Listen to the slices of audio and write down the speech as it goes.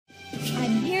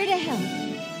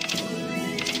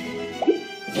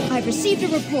I've received a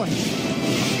report. You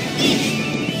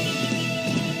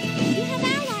have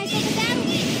allies on the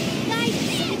battlefield. Guys,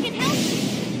 we can help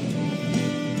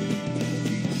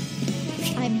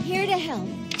you. I'm here to help.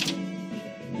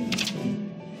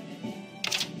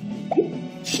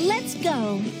 Let's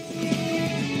go.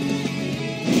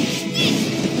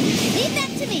 Leave that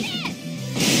to me.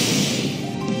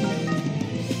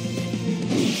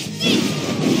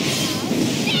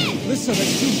 Listen,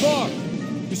 that's too far.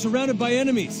 You're surrounded by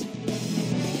enemies.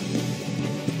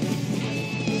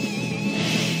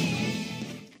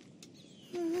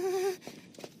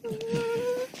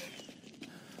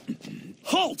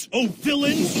 Halt, oh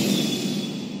villains!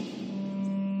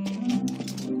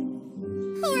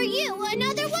 Who are you?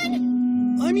 Another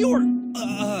one? I'm your...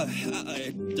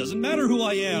 it doesn't matter who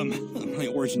I am. My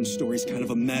origin story's kind of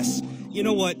a mess. You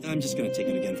know what? I'm just gonna take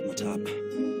it again from the top.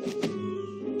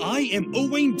 I am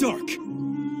Owain Dark.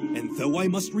 And though I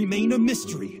must remain a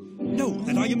mystery, know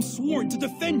that I am sworn to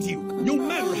defend you, no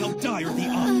matter how dire the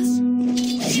odds.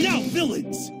 Now,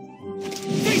 villains!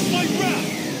 Face my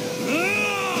wrath!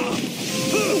 Ah!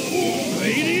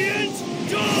 Radiant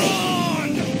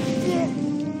Dawn!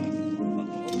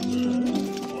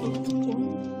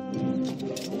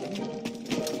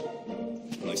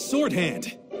 My sword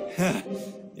hand. Ha!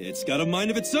 It's got a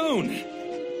mind of its own.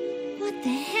 What the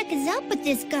heck is up with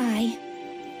this guy?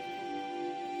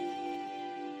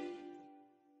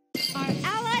 Our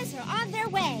allies are on their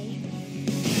way.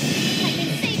 I've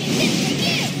been saving this for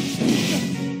you.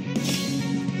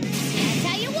 That's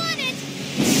how you want it.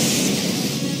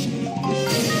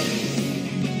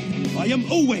 I am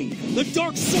Owain, the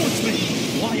Dark Swordsman.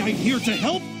 Why I'm here to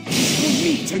help is for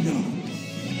me to know.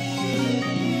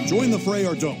 Join the fray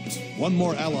or don't. One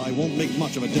more ally won't make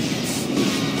much of a difference.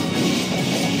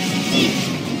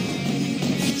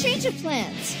 Change of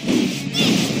plans.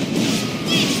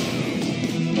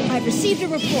 I've received a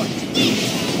report.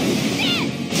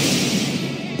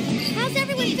 How's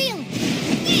everyone feeling?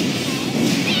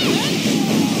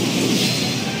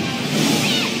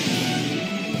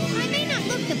 I may not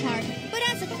look the part, but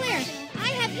as a cleric, I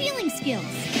have healing skills.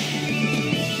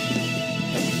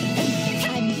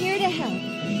 I'm here to help.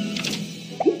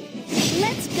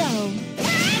 Let's go.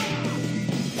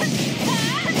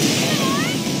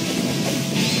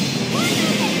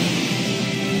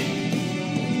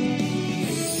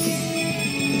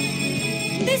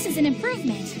 This is an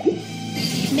improvement.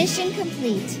 Mission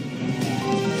complete.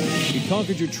 We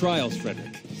conquered your trials,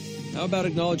 Frederick. How about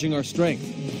acknowledging our strength?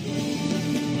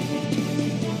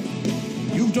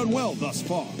 You've done well thus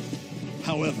far.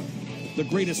 However, the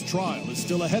greatest trial is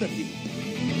still ahead of you.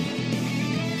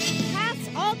 Path's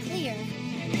all clear.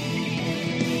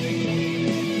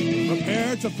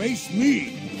 Prepare to face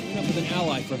me. Join up with an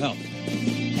ally for help.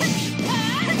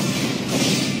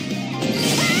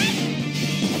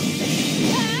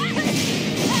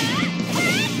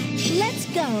 Let's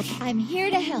go. I'm here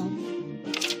to help.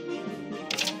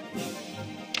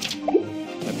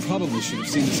 I probably should have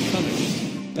seen this coming.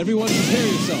 Everyone prepare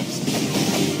yourselves.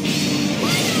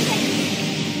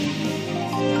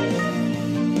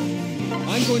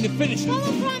 I'm going to finish it.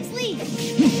 Follow Brom's lead.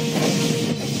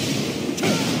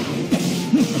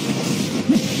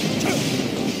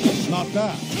 Not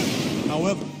bad.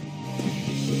 However,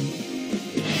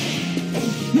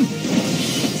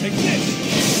 Take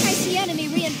this. I see enemy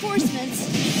reinforcements.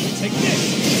 Take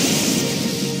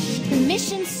this.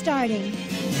 Mission starting.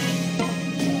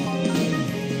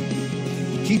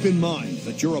 keep in mind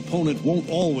that your opponent won't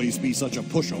always be such a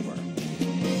pushover.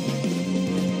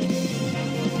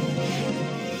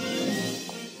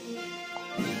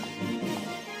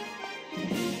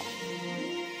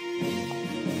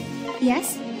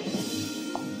 Yes?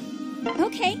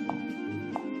 Okay.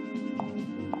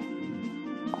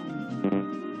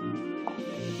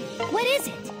 What is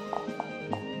it?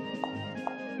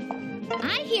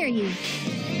 I hear you.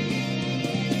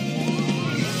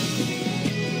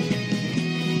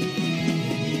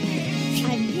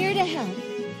 I'm here to help.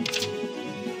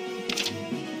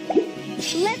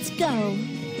 Let's go.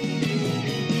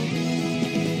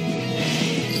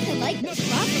 I like this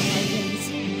crocodile wings.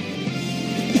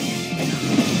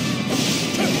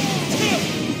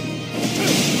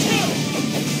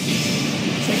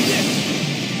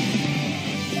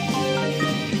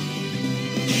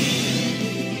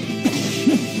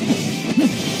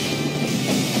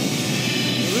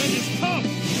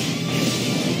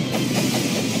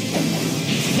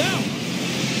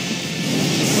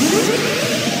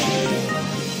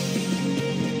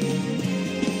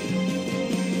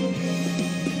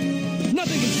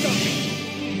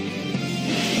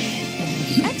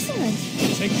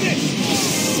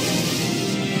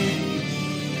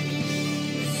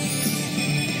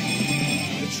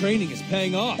 training is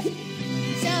paying off. So,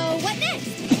 what next?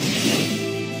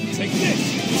 Take this!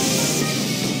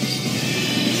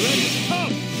 Ready to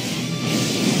come!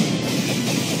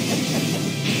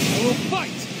 I will fight!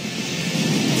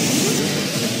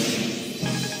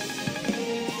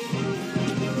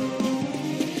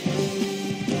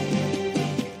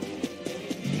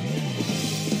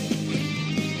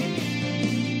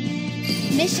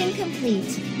 Mission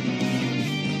complete.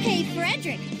 Hey,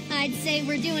 Frederick, I'd say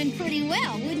we're doing pretty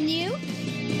well, wouldn't you?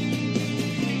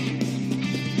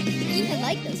 I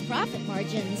like those profit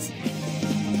margins.